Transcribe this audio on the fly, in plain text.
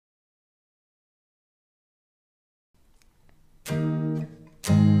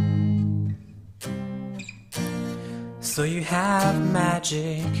So you have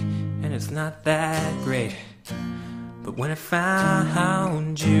magic, and it's not that great. But when I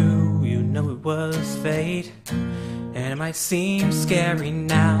found you, you know it was fate. And it might seem scary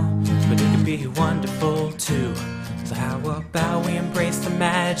now, but it could be wonderful too. So how about we embrace the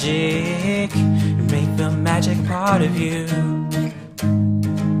magic and make the magic part of you?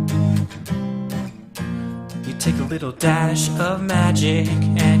 You take a little dash of magic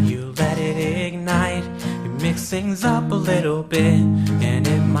and you let it ignite. You mix things up a little bit and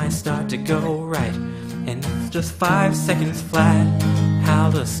it might start to go right. And it's just 5 seconds flat, how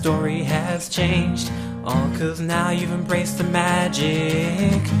the story has changed. All 'cause now you've embraced the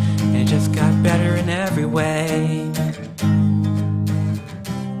magic and it just got better in every way.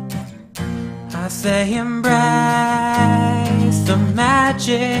 I say embrace the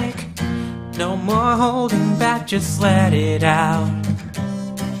magic, no more holding back, just let it out.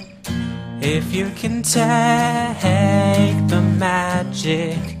 If you can take the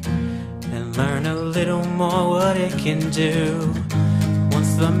magic and learn a little more what it can do,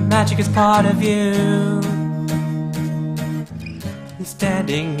 once the magic is part of you and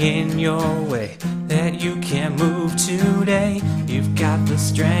standing in your way that you can't move today, you've got the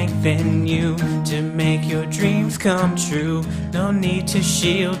strength in you to make your dreams come true. No need to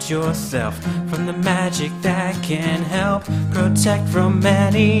shield yourself from the magic that can help protect from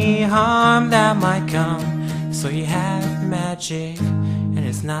any harm that might come. So you have magic and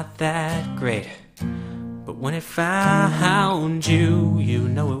it's not that great. But when it found you, you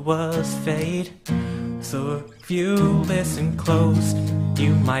know it was fate. So if you listen close,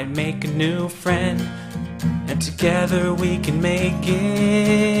 you might make a new friend, and together we can make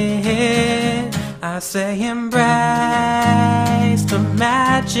it. I say embrace the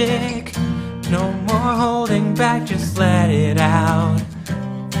magic, no more holding back, just let it out.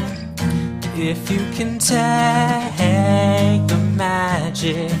 If you can take the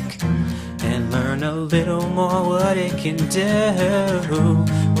magic and learn a little more what it can do,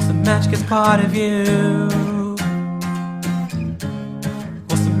 once the magic is part of you,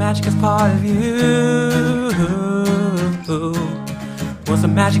 once the magic is part of you, once the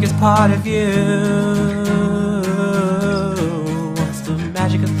magic is part of you, once the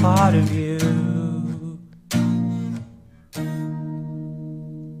magic is part of you.